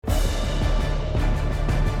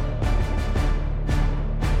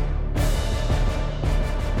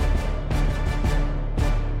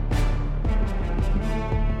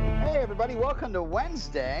welcome to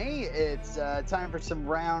Wednesday. It's time for some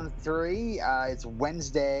round three. It's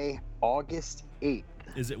Wednesday, August 8th.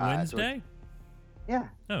 Is it Wednesday? Yeah.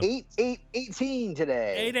 Oh. 8/8/18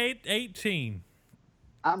 today. 8/8/18.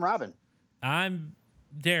 I'm Robin. I'm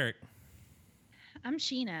Derek. I'm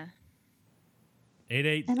Sheena.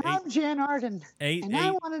 8/8. And I'm Jan Arden. Eight, and eight. I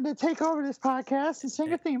wanted to take over this podcast and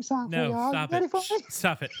sing a theme song for No, y'all. stop Ready it. for me?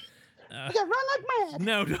 Stop it. Yeah, run like mad.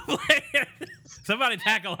 No, don't play it. Somebody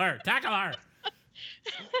tackle her. Tackle her.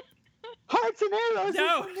 Hearts and arrows.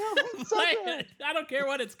 No. It's so Play good. it. I don't care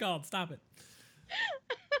what it's called. Stop it.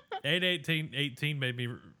 8/18/18 made me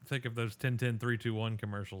think of those 10-10-3-2-1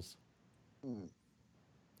 commercials.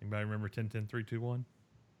 Anybody remember 10-10-3-2-1?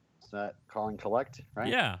 Is that call and collect, right?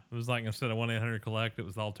 Yeah. It was like instead of 1-800-COLLECT, it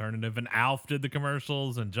was the alternative. And Alf did the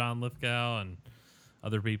commercials and John Lithgow and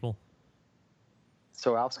other people.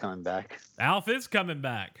 So Alf's coming back. Alf is coming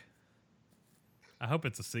back. I hope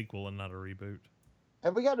it's a sequel and not a reboot.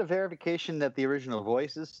 Have we got a verification that the original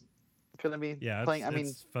voice is going to be Yeah, playing?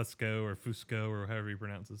 it's Fusco or Fusco or however you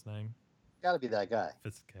pronounce his name. Got to be that guy.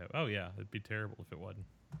 Fusco. Oh, yeah. It'd be terrible if it wasn't.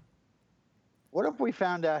 What if we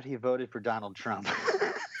found out he voted for Donald Trump?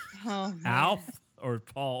 Oh, man. Alf or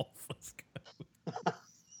Paul Fusco?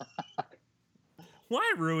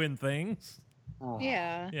 Why ruin things? Oh.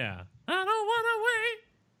 Yeah. Yeah. I don't want to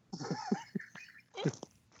wait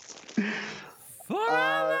for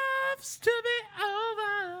our lives to be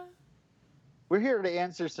over. We're here to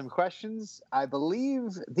answer some questions. I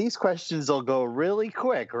believe these questions will go really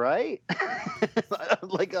quick, right?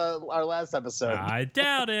 Like our last episode. I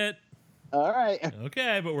doubt it. All right.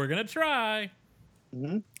 Okay, but we're going to try.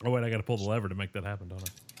 Mm-hmm. Oh, wait, I got to pull the lever to make that happen, don't I?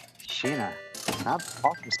 Sheena, not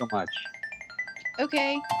talking so much.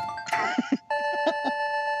 Okay.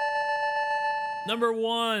 Number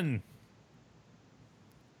one.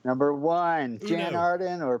 Number one, Jan Uno.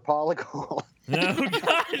 Arden or Paula Cole. No,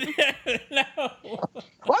 God, no.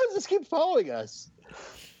 Why does this keep following us?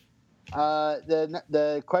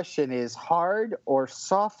 The question is hard or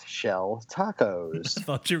soft shell tacos? I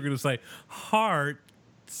thought you were going to say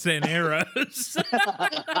hearts and arrows.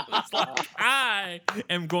 I was like, I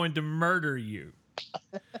am going to murder you.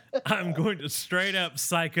 I'm going to straight up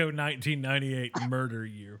Psycho 1998 murder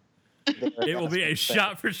you. It will be a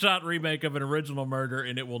shot-for-shot remake of an original murder,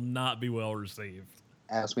 and it will not be well received.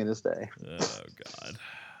 Ask me this day. Oh,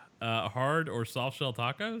 God. Hard or soft shell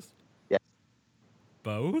tacos? Yeah.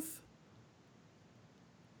 Both?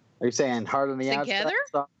 Are you saying hard on the Together? outside,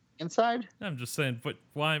 soft on the inside? I'm just saying, but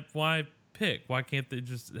why pick? Why can't they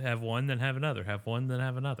just have one, then have another? Have one, then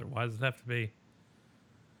have another? Why does it have to be?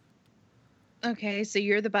 Okay, so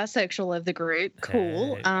you're the bisexual of the group.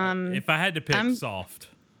 Cool. Hey, if I had to pick, I'm- soft.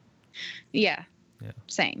 Yeah. Yeah.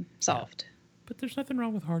 Same. Soft. But there's nothing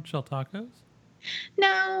wrong with hard shell tacos.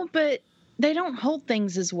 No, but they don't hold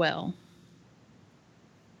things as well.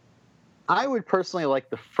 I would personally like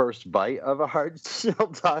the first bite of a hard shell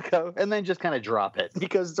taco and then just kind of drop it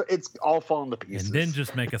because it's all falling to pieces. And then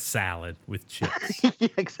just make a salad with chips. Yeah,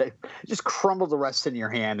 exactly. Just crumble the rest in your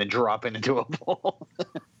hand and drop it into a bowl.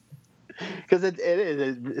 Because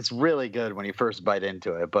it's really good when you first bite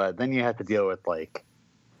into it, but then you have to deal with like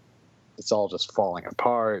it's all just falling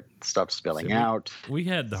apart, stuff spilling out. We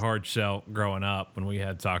had the hard shell growing up when we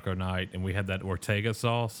had taco night, and we had that Ortega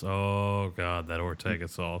sauce. Oh, God, that Ortega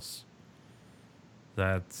sauce.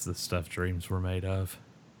 That's the stuff dreams were made of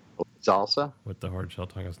Salsa? with the hard shell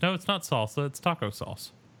tacos. No, it's not salsa. It's taco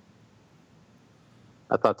sauce.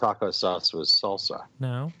 I thought taco sauce was salsa.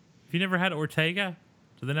 No. Have you never had Ortega?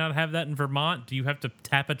 Do they not have that in Vermont? Do you have to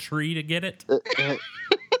tap a tree to get it?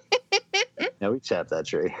 No, we tapped that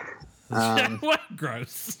tree. What?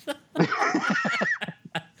 Gross. I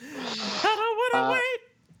don't want to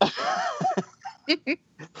wait.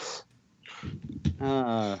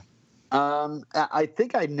 I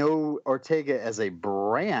think I know Ortega as a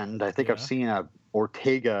brand. I think I've Yeah. seen a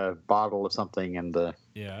Ortega bottle of something in the,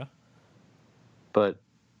 Yeah. but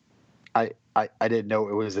I didn't know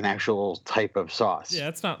it was an actual type of sauce. Yeah,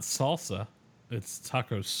 it's not salsa. It's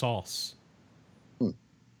taco sauce.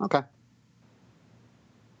 Okay.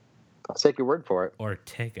 I'll take your word for it.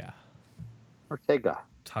 Ortega. Ortega.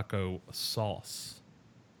 Taco sauce.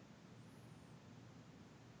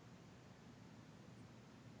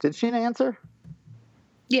 Did Sheena answer?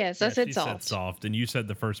 Yes, I Yeah, said she soft. said soft, and you said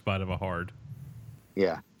the first bite of a hard.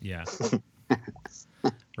 Yeah. Yeah.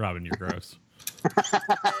 Robin, you're gross.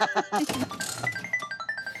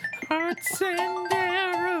 Hearts and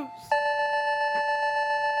arrows.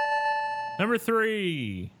 Number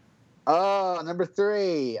 3. Oh, number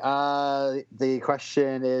 3. The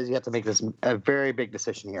question is, you have to make this a very big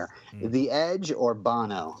decision here. The Edge or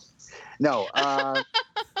Bono? No.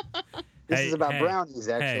 This is about brownies,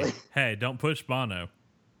 actually. Hey, don't push Bono.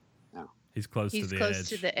 No. He's close to the edge. He's close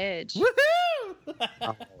to the edge. Woohoo!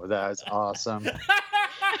 Oh, that's awesome. Is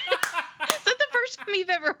that the first time you've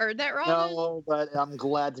ever heard that, Robin? No, but I'm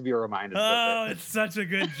glad to be reminded Oh, of it. it's such a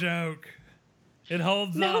good joke. It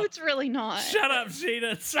holds up. No, it's really not. Shut up,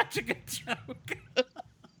 Sheena. It's such a good joke.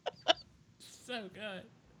 So good.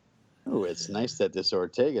 Oh, it's nice that this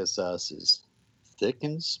Ortega sauce is thick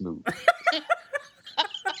and smooth.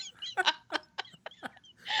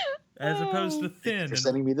 As opposed to thin. You're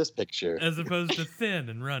sending me this picture. As opposed to thin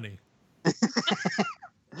and runny.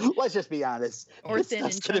 Let's just be honest. Or This thin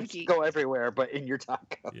and stuff's gonna chunky. go everywhere, but in your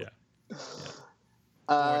taco. Yeah. So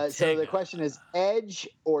the Ortega. question is, edge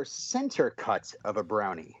or center cut of a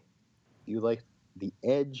brownie? You like the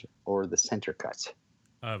edge or the center cut?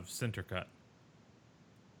 Of center cut.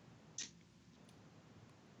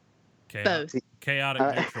 Both.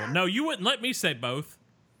 Chaotic neutral. No, you wouldn't let me say both.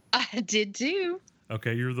 I did too.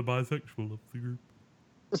 Okay, you're the bisexual of the group.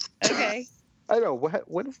 Okay. I don't know.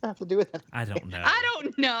 What does that have to do with it? I don't know. I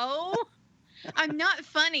don't know. I'm not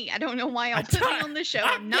funny. I don't know why y'all put me on the show.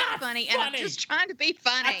 I'm not funny, and I'm just trying to be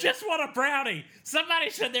funny. I just want a brownie. Somebody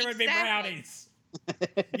said there would be Exactly. brownies.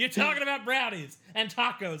 You're talking about brownies and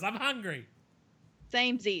tacos. I'm hungry.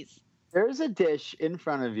 Samesies. There's a dish in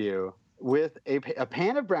front of you with a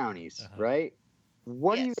pan of brownies, right?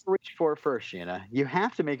 What do you Yes. reach for first, Sheena? You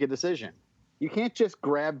have to make a decision. You can't just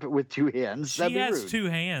grab with 2 hands. She That'd be has rude. 2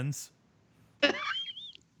 hands.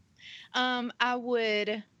 I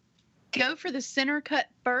would go for the center cut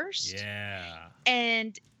first Yeah.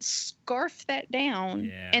 and scarf that down,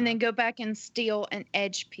 Yeah. and then go back and steal an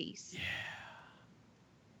edge piece.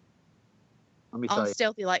 Let me tell On you.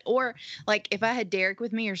 stealthy, or if I had Derek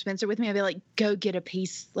with me or Spencer with me, I'd be like, go get a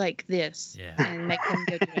piece like this Yeah. and make them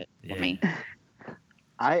go do it for me.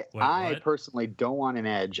 I what? personally don't want an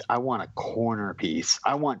edge. I want a corner piece.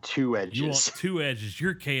 I want 2 edges. You want 2 edges.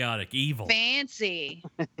 You're chaotic evil. Fancy.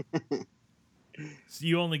 So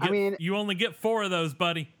you only get you only get 4 of those,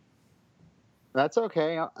 buddy. That's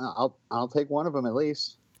okay. I'll take one of them at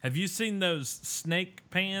least. Have you seen those snake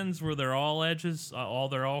pans where they're all edges?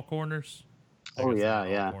 They're all corners. I Oh, guess they're yeah, not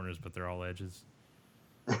all yeah. corners, but they're all edges.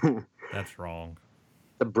 That's wrong.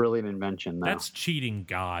 A brilliant invention, though. That's cheating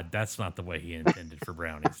God. That's not the way he intended for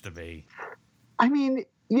brownies to be. I mean,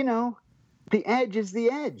 the edge is the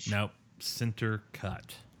edge. Nope. Center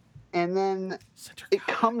cut. And then Center it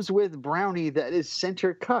cut. comes with brownie that is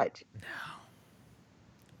center cut. No.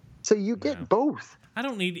 So you get No. both. I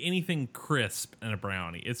don't need anything crisp in a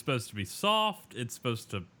brownie. It's supposed to be soft. It's supposed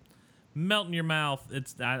to melt in your mouth.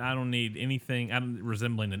 I don't need anything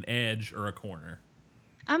resembling an edge or a corner.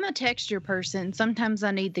 I'm a texture person. Sometimes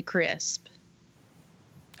I need the crisp.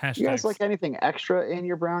 Hashtag. You guys like anything extra in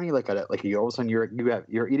your brownie? Like you all of a sudden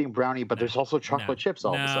you're eating brownie, but there's also chocolate chips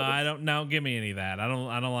all of a sudden. I don't. No, give me any of that. I don't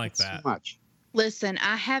like It's that. too much. Listen,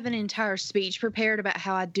 I have an entire speech prepared about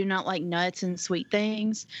how I do not like nuts and sweet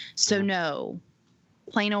things. So no,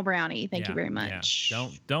 plain old brownie. Thank you very much. Yeah.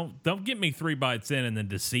 Don't get me 3 bites in and then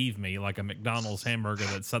deceive me like a McDonald's hamburger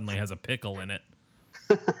that suddenly has a pickle in it.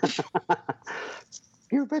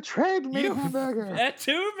 You betrayed me, hamburger. At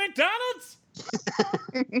 2 McDonald's.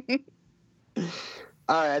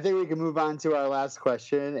 All right, I think we can move on to our last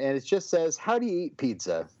question, and it just says, "How do you eat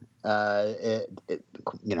pizza?"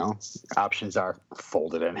 Options are: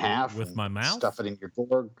 fold it in half With and my mouth? stuff it in your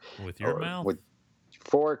fork, With your or mouth. with your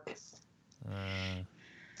fork.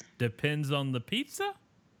 Depends on the pizza.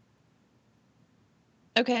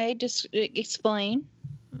 Okay, just explain.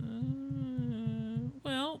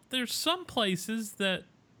 Well, there's some places that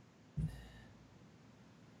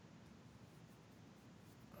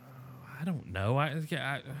I don't know.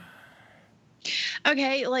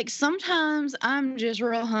 Okay, sometimes I'm just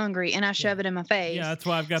real hungry and I shove it in my face. Yeah, that's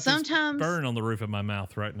why I've got Sometimes- this burn on the roof of my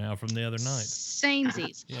mouth right now from the other night.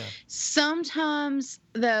 Samesies. Yeah. Sometimes,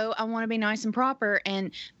 though, I want to be nice and proper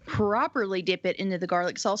and properly dip it into the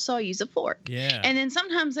garlic sauce, so I'll use a fork. Yeah. And then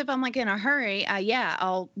sometimes, if I'm in a hurry,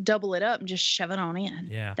 I'll double it up and just shove it on in.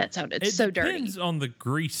 Yeah. That's how it's It so dirty. depends on the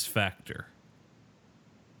grease factor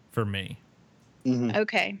for me. Mhm.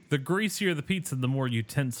 Okay. The greasier the pizza, the more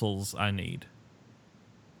utensils I need.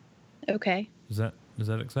 Okay. Is that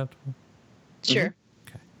acceptable? Sure.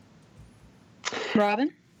 Okay.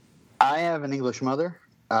 Robin? I have an English mother.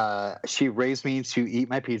 She raised me to eat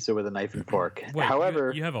my pizza with a knife and fork. Wait,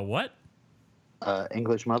 However, you have a what?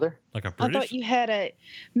 English mother. Like a I British? thought you had a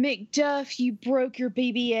McDuff. You broke your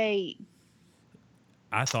BB-8.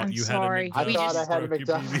 I thought I'm you sorry. had a I thought I had a Broke your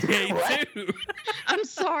McDuck. BB-8 too. I'm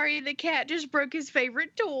sorry, the cat just broke his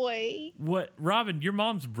favorite toy. What, Robin? Your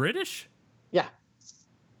mom's British? Yeah.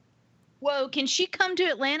 Whoa, can she come to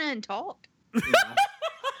Atlanta and talk?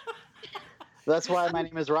 That's why my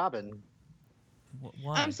name is Robin.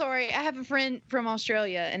 Why? I'm sorry. I have a friend from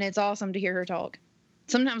Australia, and it's awesome to hear her talk.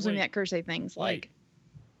 Sometimes we Wait. make her say things like,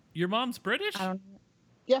 Your mom's British? I don't know.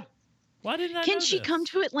 Yeah. Why didn't I Can know she this? come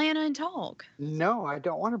to Atlanta and talk? No, I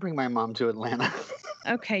don't want to bring my mom to Atlanta.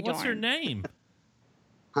 Okay, What's her darn. name?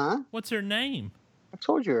 Huh? What's her name? I've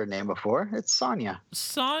told you her name before. It's Sonia.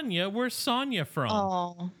 Sonia. Where's Sonia from?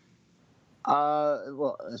 Oh,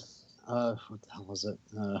 What the hell was it?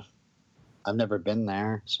 I've never been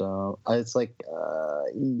there, so it's like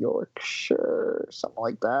Yorkshire, something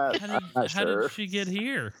like that. I'm not How sure. did she get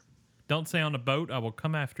here? Don't say on a boat. I will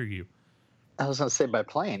come after you. I was gonna say by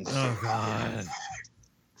plane. Oh, God.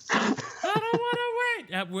 I don't want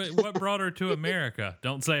to wait. What brought her to America?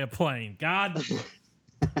 Don't say a plane. God.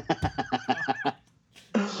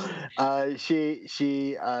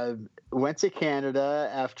 She went to Canada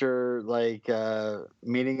after like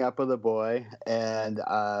meeting up with a boy, and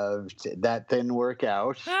that didn't work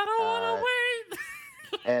out. I don't want to wait.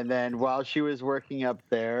 And then while she was working up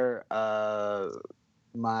there,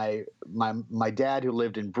 my dad, who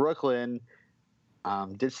lived in Brooklyn,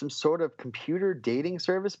 did some sort of computer dating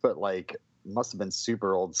service, but like must have been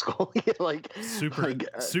super old school. like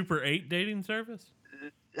Super 8 dating service?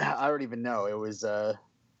 I don't even know. It was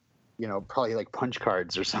probably like punch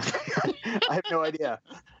cards or something. I have no idea.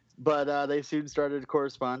 But they soon started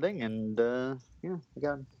corresponding, and we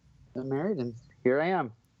got married, and here I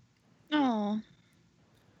am. oh.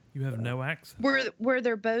 You have no accent. Were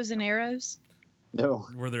there bows and arrows? No,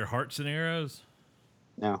 Were there hearts and arrows?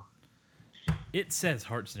 no. It says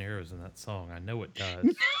hearts and arrows in that song. I know it does.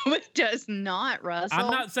 No, it does not, Russell. I'm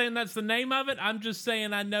not saying that's the name of it. I'm just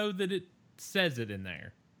saying I know that it says it in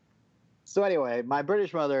there. So anyway, my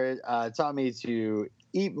British mother taught me to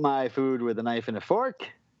eat my food with a knife and a fork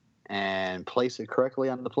and place it correctly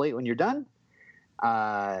on the plate when you're done.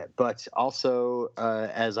 But also,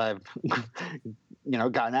 as I've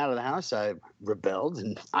gotten out of the house, I rebelled,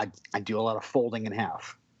 and I do a lot of folding in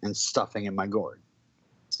half and stuffing in my gourd.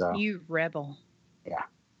 So You rebel. yeah.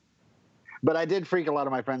 But I did freak a lot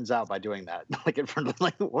of my friends out by doing that. Like in front of them,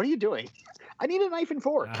 like, what are you doing? I need a knife and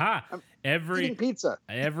fork. Aha! I'm Every eating pizza.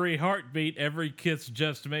 every heartbeat, every kiss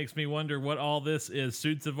just makes me wonder what all this is.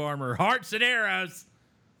 Suits of armor, hearts and arrows.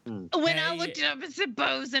 When I Hey. looked it up, it said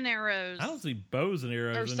bows and arrows. I don't see bows and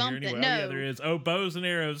arrows Or in something, here anyway. Oh, yeah, no. there is. Oh, bows and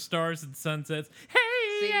arrows, stars and sunsets. Hey,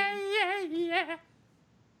 See? yeah.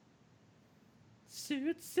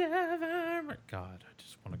 Suits of armor. God, I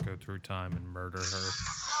just want to go through time and murder her.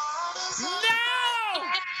 No!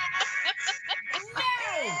 No!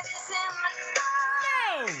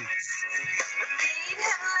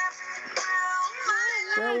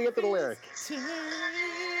 Well, we get to the lyric.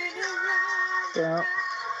 Yeah.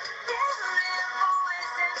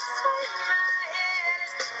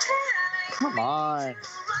 Come on.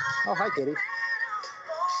 Oh, hi, Kitty.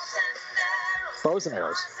 Bows and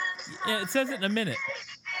arrows. Yeah, it says it in a minute.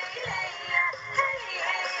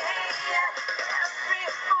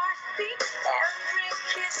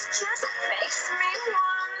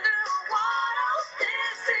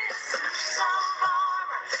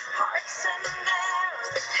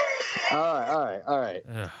 All right.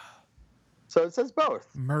 Ugh, So it says both.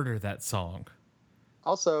 murder that song.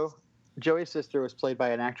 Also, Joey's sister was played by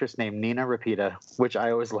an actress named Nina Rapita, which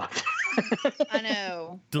I always loved. I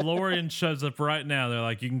know. DeLorean shows up right now. They're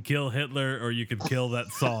like, you can kill Hitler or you can kill that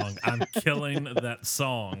song. I'm killing that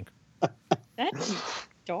song. That's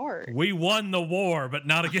dark. We won the war, but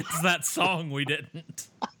not against that song. We didn't.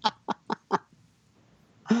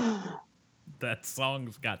 That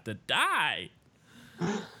song's got to die.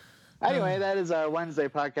 Anyway, that is our Wednesday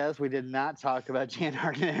podcast. We did not talk about Jan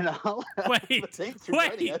Arden at all. But Wait, thanks for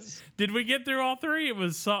joining wait. us. Did we get through all three? It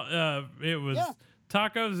was Yeah.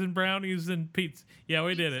 tacos and brownies and pizza. Yeah,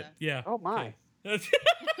 we did it. Pizza. Yeah. Oh, my. Okay.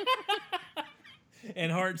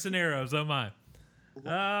 And hearts and arrows. Oh my.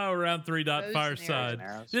 Oh, round 3 dot Bows and fireside.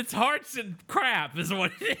 arrows. It's hearts and crap is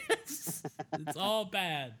what it is. It's all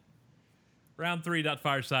bad. Round 3 dot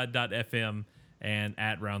fireside dot FM and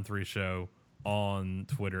at round 3 show on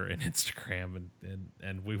Twitter and Instagram,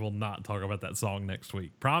 and we will not talk about that song next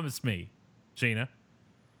week. Promise me, Gina,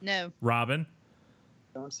 No. Robin.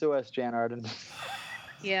 Don't sue us, Jan Arden.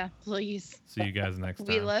 Yeah, please. See you guys next time.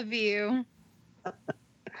 We love you.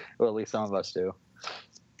 Well, at least some of us do.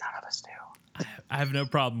 None of us do. I have no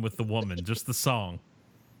problem with the woman, just the song.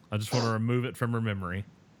 I just want to remove it from her memory.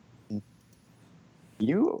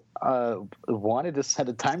 You wanted to send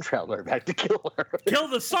a time traveler back to kill her. Kill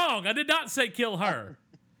the song. I did not say kill her.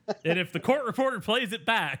 And if the court reporter plays it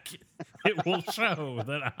back, it will show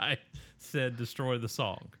that I said destroy the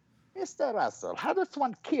song. Mr. Russell, how does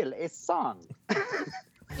one kill a song?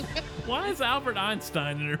 Why is Albert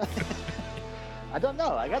Einstein in her? I don't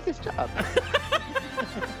know. I got this job.